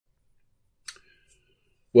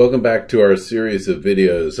Welcome back to our series of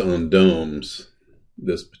videos on domes.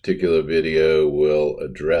 This particular video will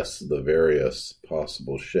address the various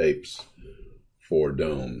possible shapes for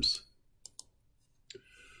domes.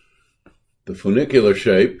 The funicular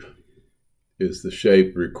shape is the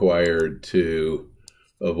shape required to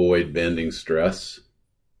avoid bending stress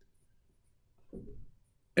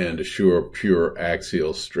and assure pure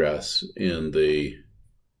axial stress in the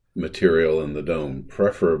material in the dome,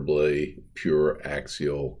 preferably pure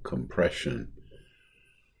axial compression.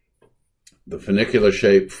 The funicular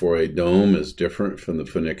shape for a dome is different from the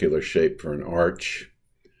funicular shape for an arch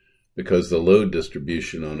because the load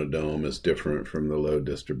distribution on a dome is different from the load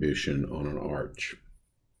distribution on an arch.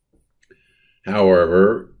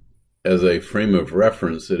 However, as a frame of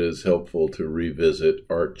reference, it is helpful to revisit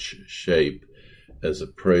arch shape as a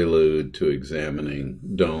prelude to examining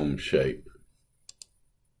dome shape.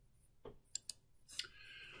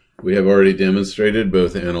 We have already demonstrated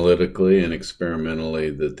both analytically and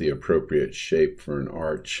experimentally that the appropriate shape for an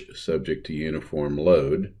arch subject to uniform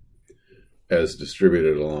load, as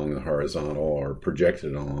distributed along the horizontal or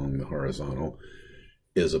projected along the horizontal,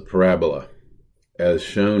 is a parabola, as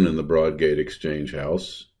shown in the broad gauge exchange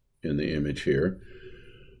house in the image here,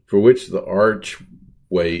 for which the arch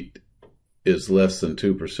weight is less than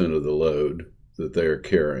 2% of the load that they are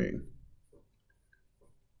carrying.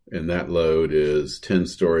 And that load is 10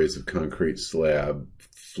 stories of concrete slab,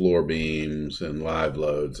 floor beams, and live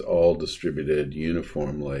loads, all distributed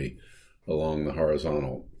uniformly along the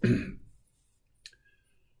horizontal.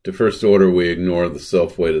 To first order, we ignore the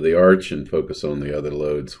self-weight of the arch and focus on the other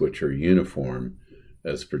loads which are uniform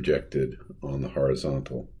as projected on the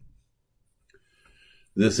horizontal.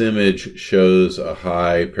 This image shows a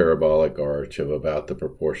high parabolic arch of about the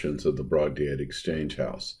proportions of the broad gauge exchange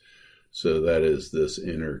house. So that is this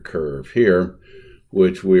inner curve here,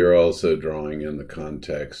 which we are also drawing in the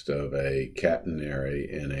context of a catenary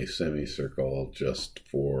in a semicircle just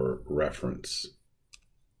for reference.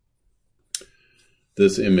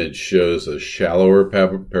 This image shows a shallower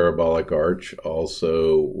parabolic arch,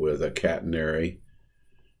 also with a catenary,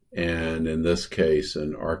 and in this case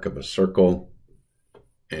an arc of a circle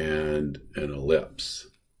and an ellipse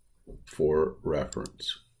for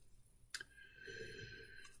reference.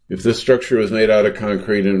 If this structure was made out of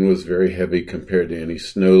concrete and was very heavy compared to any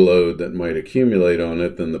snow load that might accumulate on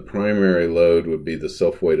it, then the primary load would be the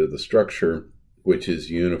self-weight of the structure, which is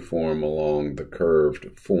uniform along the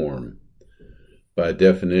curved form. By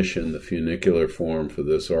definition, the funicular form for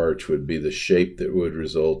this arch would be the shape that would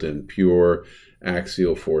result in pure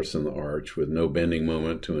axial force in the arch with no bending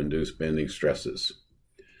moment to induce bending stresses.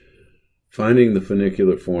 Finding the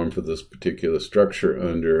funicular form for this particular structure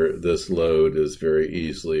under this load is very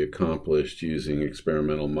easily accomplished using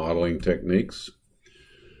experimental modeling techniques.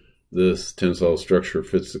 This tensile structure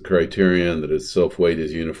fits the criterion that its self-weight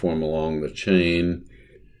is uniform along the chain.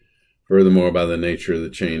 Furthermore, by the nature of the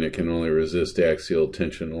chain, it can only resist axial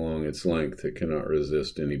tension along its length. It cannot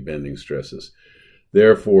resist any bending stresses.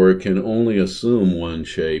 Therefore, it can only assume one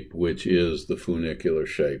shape, which is the funicular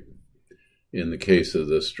shape. In the case of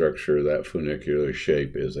this structure, that funicular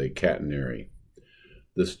shape is a catenary.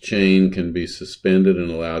 This chain can be suspended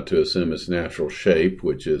and allowed to assume its natural shape,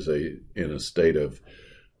 which is in a state of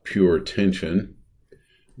pure tension.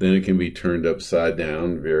 Then it can be turned upside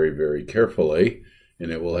down very, very carefully,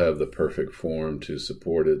 and it will have the perfect form to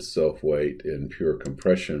support its self-weight in pure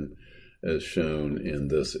compression, as shown in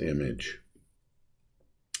this image.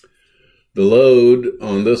 The load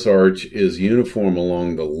on this arch is uniform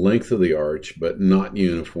along the length of the arch, but not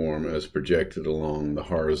uniform as projected along the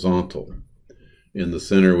horizontal. In the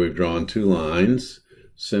center, we've drawn two lines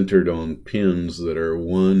centered on pins that are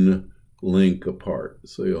one link apart.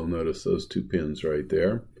 So you'll notice those two pins right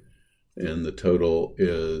there. And the total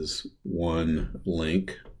is one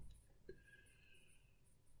link.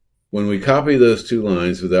 When we copy those two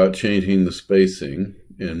lines without changing the spacing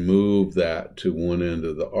and move that to one end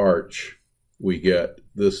of the arch, we get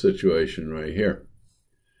this situation right here.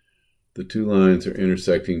 The two lines are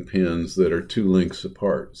intersecting pins that are two links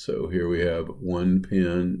apart. So here we have one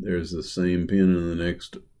pin, there's the same pin in the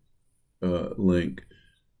next link,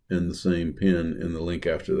 and the same pin in the link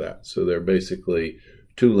after that. So they're basically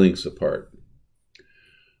two links apart.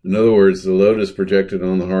 In other words, the load is projected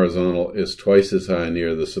on the horizontal is twice as high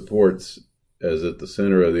near the supports as at the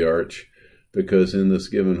center of the arch, because in this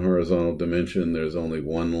given horizontal dimension, there's only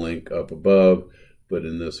one link up above, but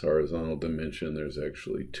in this horizontal dimension, there's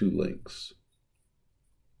actually two links.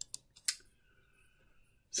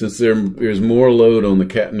 Since there's more load on the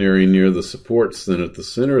catenary near the supports than at the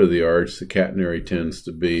center of the arch, the catenary tends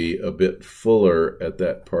to be a bit fuller at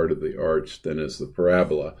that part of the arch than is the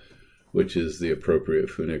parabola, which is the appropriate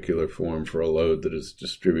funicular form for a load that is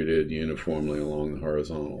distributed uniformly along the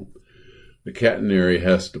horizontal. The catenary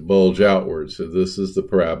has to bulge outward, so this is the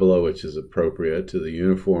parabola, which is appropriate to the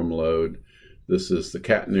uniform load. This is the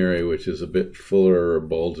catenary, which is a bit fuller or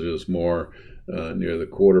bulges more near the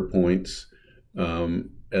quarter points,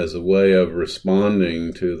 as a way of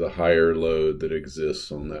responding to the higher load that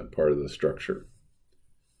exists on that part of the structure.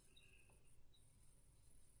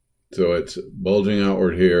 So it's bulging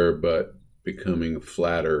outward here, but becoming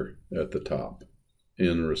flatter at the top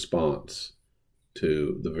in response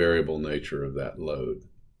to the variable nature of that load.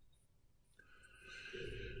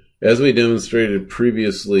 As we demonstrated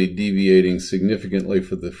previously, deviating significantly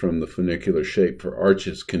from the funicular shape for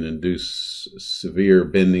arches can induce severe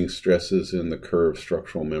bending stresses in the curved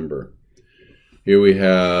structural member. Here we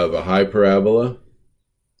have a high parabola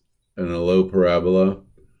and a low parabola,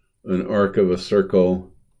 an arc of a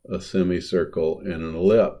circle, a semicircle, and an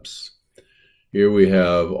ellipse. Here we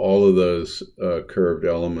have all of those curved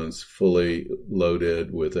elements fully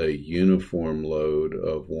loaded with a uniform load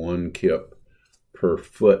of 1 kip per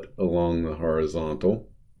foot along the horizontal.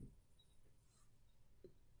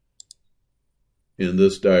 In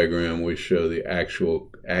this diagram, we show the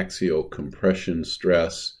actual axial compression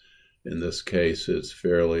stress. In this case, it's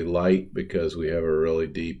fairly light because we have a really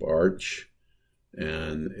deep arch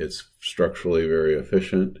and it's structurally very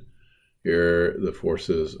efficient. Here, the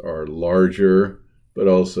forces are larger, but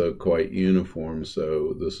also quite uniform,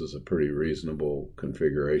 so this is a pretty reasonable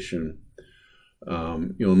configuration.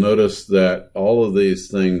 You'll notice that all of these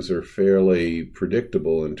things are fairly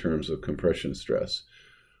predictable in terms of compression stress.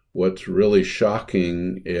 What's really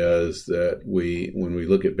shocking is that when we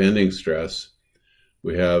look at bending stress,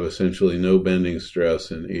 we have essentially no bending stress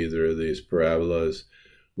in either of these parabolas.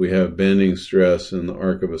 We have bending stress in the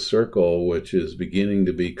arc of a circle, which is beginning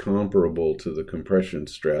to be comparable to the compression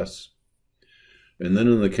stress. And then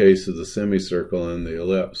in the case of the semicircle and the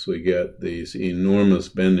ellipse, we get these enormous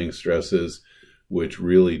bending stresses which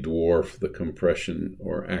really dwarf the compression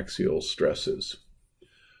or axial stresses.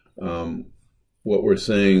 What we're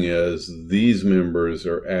saying is these members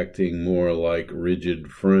are acting more like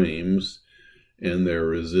rigid frames, and they're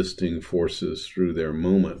resisting forces through their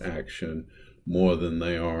moment action more than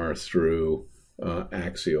they are through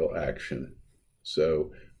axial action.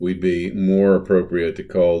 So we'd be more appropriate to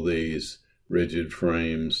call these rigid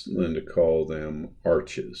frames than to call them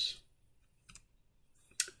arches.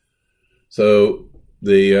 So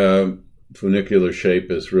the funicular shape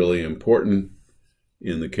is really important.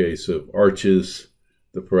 In the case of arches,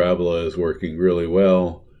 the parabola is working really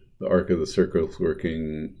well. The arc of the circle is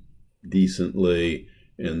working decently.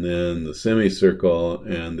 And then the semicircle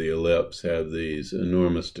and the ellipse have these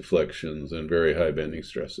enormous deflections and very high bending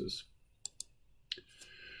stresses.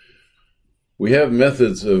 We have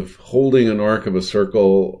methods of holding an arc of a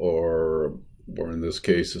circle, or in this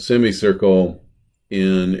case, a semicircle,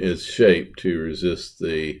 in its shape to resist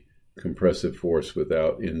the compressive force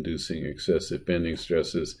without inducing excessive bending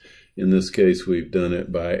stresses. In this case, we've done it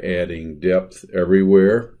by adding depth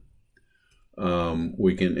everywhere.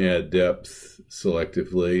 We can add depth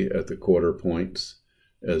selectively at the quarter points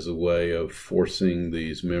as a way of forcing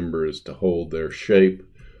these members to hold their shape,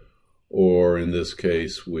 or in this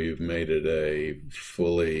case, we've made it a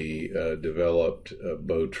fully developed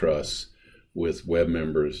bow truss with web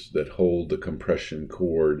members that hold the compression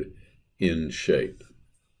cord in shape.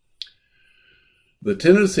 The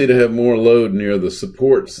tendency to have more load near the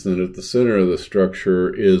supports than at the center of the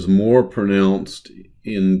structure is more pronounced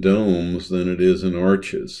in domes than it is in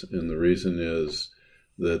arches. And the reason is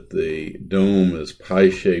that the dome is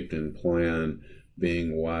pie-shaped in plan,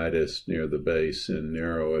 being widest near the base and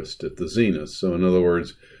narrowest at the zenith. So in other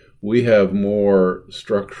words, we have more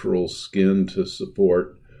structural skin to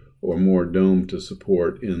support, or more dome to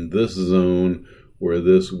support, in this zone where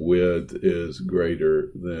this width is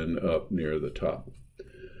greater than up near the top.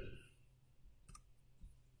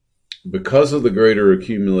 Because of the greater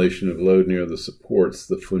accumulation of load near the supports,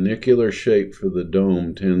 the funicular shape for the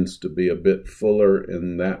dome tends to be a bit fuller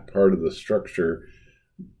in that part of the structure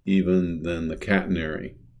even than the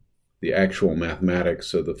catenary. The actual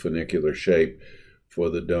mathematics of the funicular shape for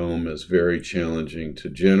the dome is very challenging to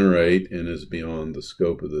generate and is beyond the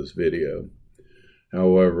scope of this video.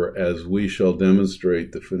 However, as we shall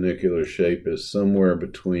demonstrate, the funicular shape is somewhere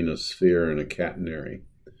between a sphere and a catenary.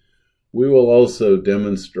 We will also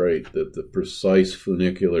demonstrate that the precise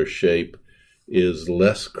funicular shape is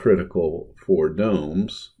less critical for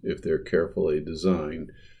domes, if they're carefully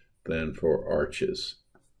designed, than for arches.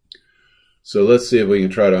 So let's see if we can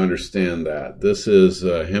try to understand that. This is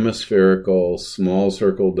a hemispherical small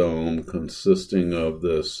circle dome consisting of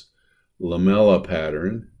this lamella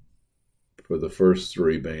pattern for the first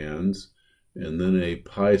 3 bands, and then a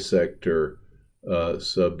bisector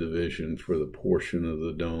subdivision for the portion of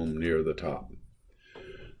the dome near the top.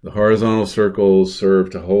 The horizontal circles serve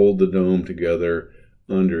to hold the dome together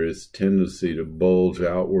under its tendency to bulge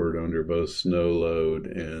outward under both snow load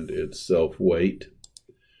and its self-weight,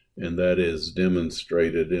 and that is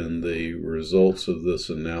demonstrated in the results of this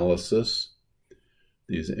analysis.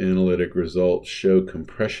 These analytic results show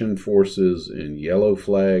compression forces in yellow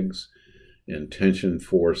flags and tension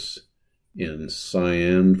force in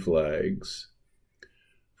cyan flags.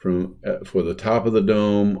 For the top of the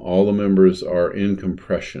dome, all the members are in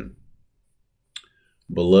compression.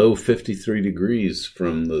 Below 53 degrees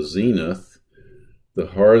from the zenith, the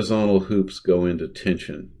horizontal hoops go into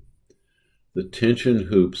tension. The tension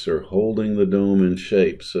hoops are holding the dome in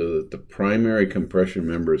shape so that the primary compression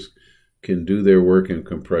members can do their work in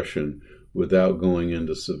compression without going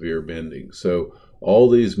into severe bending. So all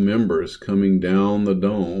these members coming down the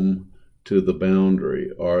dome to the boundary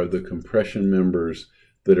are the compression members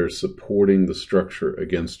that are supporting the structure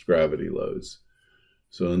against gravity loads.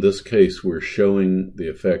 So in this case, we're showing the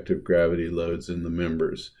effect of gravity loads in the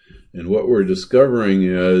members. And what we're discovering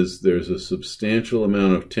is there's a substantial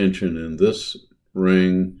amount of tension in this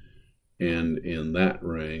ring and in that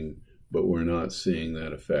ring, but we're not seeing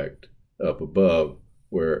that effect up above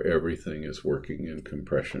where everything is working in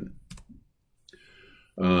compression.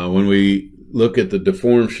 When we look at the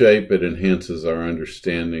deformed shape, it enhances our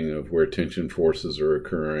understanding of where tension forces are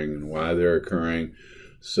occurring and why they're occurring.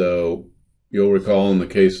 So you'll recall in the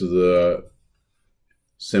case of the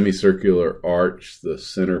semicircular arch, the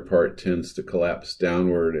center part tends to collapse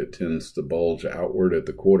downward. It tends to bulge outward at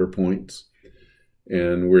the quarter points.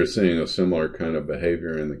 And we're seeing a similar kind of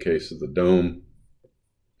behavior in the case of the dome.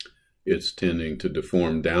 It's tending to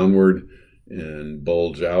deform downward and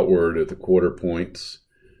bulge outward at the quarter points.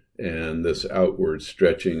 And this outward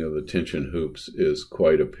stretching of the tension hoops is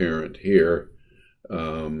quite apparent here,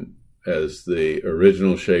 as the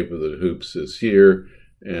original shape of the hoops is here,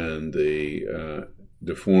 and the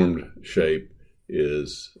deformed shape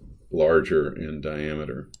is larger in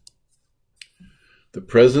diameter. The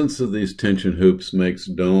presence of these tension hoops makes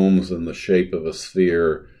domes in the shape of a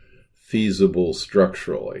sphere feasible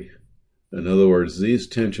structurally. In other words, these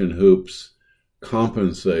tension hoops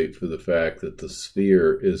compensate for the fact that the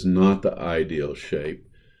sphere is not the ideal shape,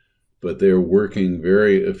 but they're working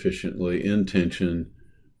very efficiently in tension,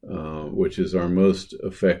 which is our most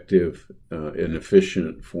effective and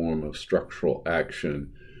efficient form of structural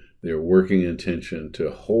action. They're working in tension to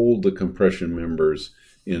hold the compression members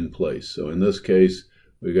in place. So in this case,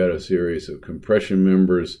 we got a series of compression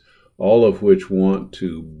members, all of which want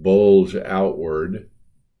to bulge outward,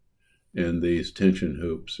 and these tension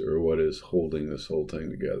hoops are what is holding this whole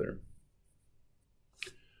thing together.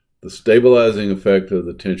 The stabilizing effect of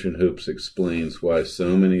the tension hoops explains why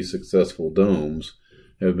so many successful domes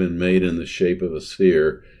have been made in the shape of a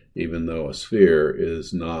sphere, even though a sphere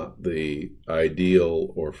is not the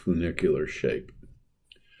ideal or funicular shape.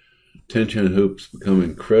 Tension hoops become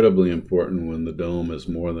incredibly important when the dome is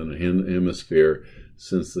more than a hemisphere,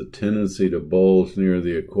 since the tendency to bulge near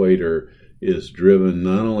the equator is driven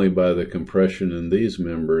not only by the compression in these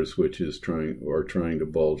members, which is trying to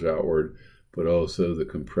bulge outward, but also the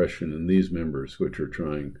compression in these members, which are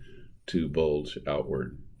trying to bulge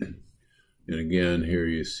outward. And again, here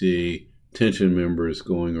you see tension members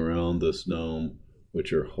going around this dome,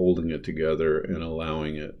 which are holding it together and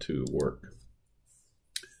allowing it to work.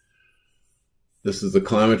 This is the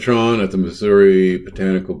climatron at the Missouri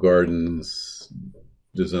Botanical Gardens,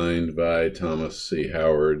 designed by Thomas C.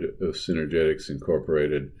 Howard of Synergetics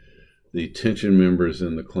Incorporated. The tension members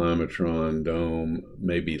in the climatron dome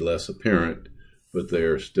may be less apparent, but they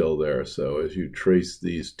are still there. So as you trace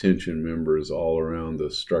these tension members all around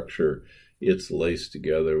the structure, it's laced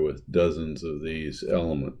together with dozens of these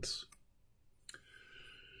elements.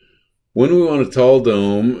 When we want a tall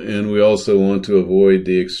dome, and we also want to avoid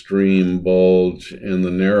the extreme bulge and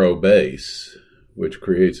the narrow base, which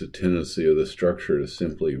creates a tendency of the structure to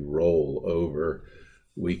simply roll over,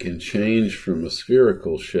 we can change from a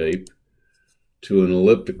spherical shape to an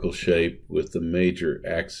elliptical shape with the major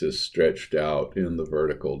axis stretched out in the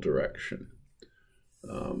vertical direction.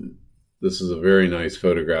 This is a very nice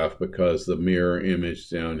photograph because the mirror image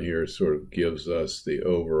down here sort of gives us the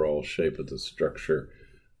overall shape of the structure,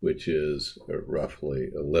 which is roughly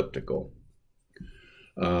elliptical.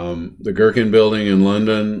 The Gherkin building in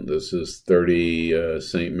London, this is 30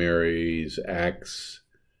 St. Mary's Axe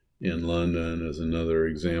in London, is another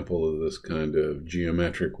example of this kind of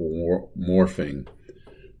geometric morphing.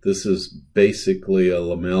 This is basically a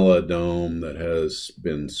lamella dome that has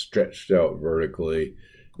been stretched out vertically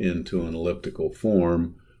into an elliptical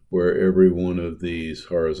form, where every one of these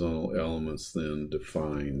horizontal elements then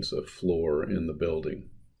defines a floor in the building.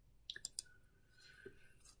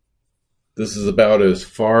 This is about as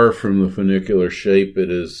far from the funicular shape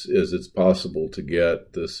as it's possible to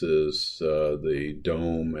get. This is the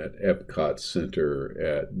dome at Epcot Center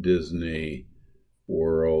at Disney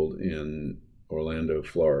World in Orlando,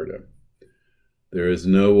 Florida. There is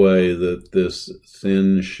no way that this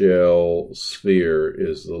thin shell sphere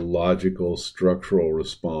is the logical structural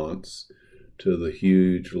response to the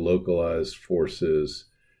huge localized forces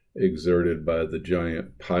exerted by the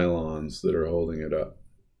giant pylons that are holding it up.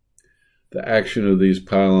 The action of these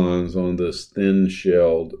pylons on this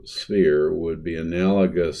thin-shelled sphere would be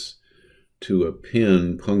analogous to a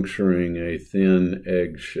pin puncturing a thin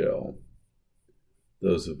eggshell.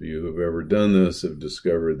 Those of you who have ever done this have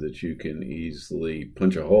discovered that you can easily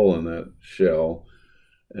punch a hole in that shell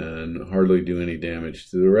and hardly do any damage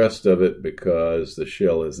to the rest of it, because the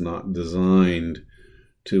shell is not designed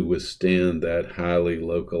to withstand that highly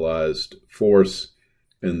localized force,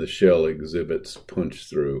 and the shell exhibits punch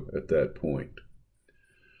through at that point.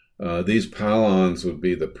 These pylons would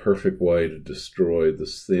be the perfect way to destroy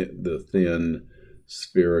the thin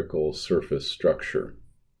spherical surface structure.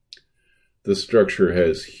 This structure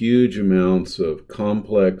has huge amounts of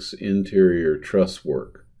complex interior truss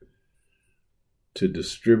work to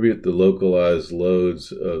distribute the localized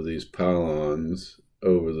loads of these pylons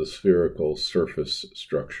over the spherical surface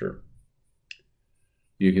structure.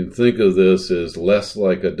 You can think of this as less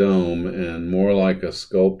like a dome and more like a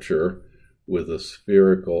sculpture with a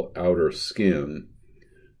spherical outer skin,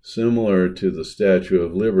 similar to the Statue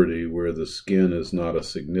of Liberty, where the skin is not a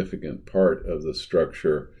significant part of the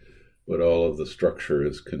structure, but all of the structure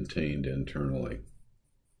is contained internally.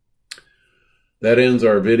 That ends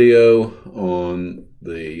our video on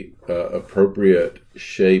the appropriate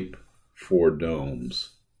shape for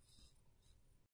domes.